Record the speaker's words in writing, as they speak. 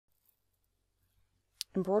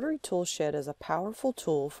Embroidery Toolshed is a powerful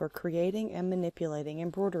tool for creating and manipulating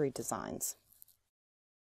embroidery designs.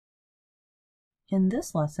 In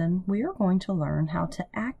this lesson, we are going to learn how to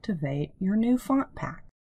activate your new font pack.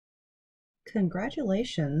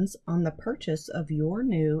 Congratulations on the purchase of your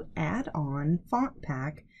new add-on font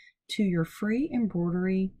pack to your free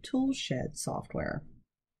Embroidery Toolshed software.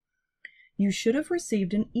 You should have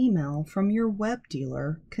received an email from your web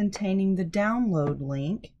dealer containing the download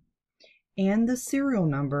link and the serial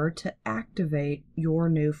number to activate your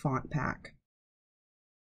new font pack.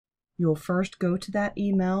 You'll first go to that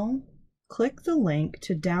email, click the link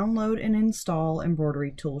to download and install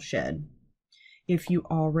Embroidery Toolshed. If you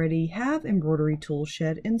already have Embroidery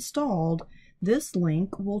Toolshed installed, this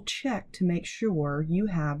link will check to make sure you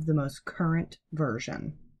have the most current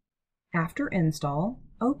version. After install,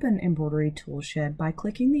 open Embroidery Toolshed by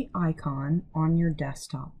clicking the icon on your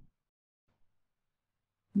desktop.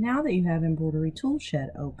 Now that you have Embroidery Toolshed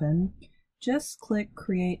open, just click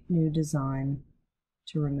Create New Design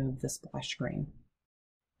to remove the splash screen.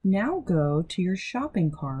 Now go to your shopping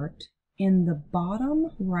cart in the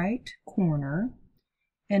bottom right corner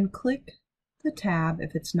and click the tab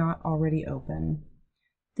if it's not already open.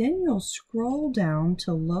 Then you'll scroll down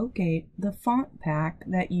to locate the font pack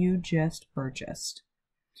that you just purchased.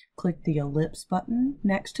 Click the ellipse button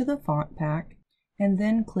next to the font pack and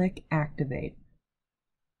then click Activate.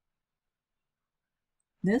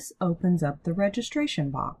 This opens up the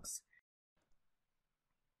registration box.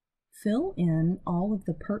 Fill in all of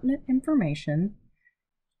the pertinent information,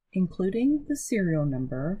 including the serial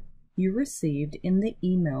number you received in the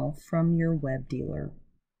email from your web dealer.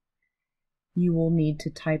 You will need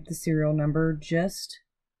to type the serial number just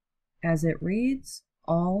as it reads,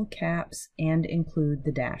 all caps, and include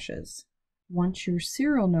the dashes. Once your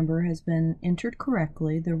serial number has been entered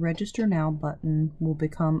correctly, the Register Now button will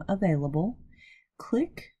become available.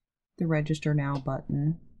 Click the Register Now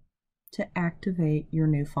button to activate your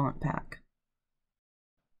new font pack.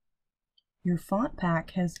 Your font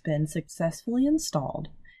pack has been successfully installed.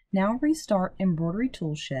 Now restart Embroidery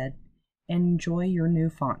Toolshed and enjoy your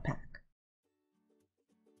new font pack.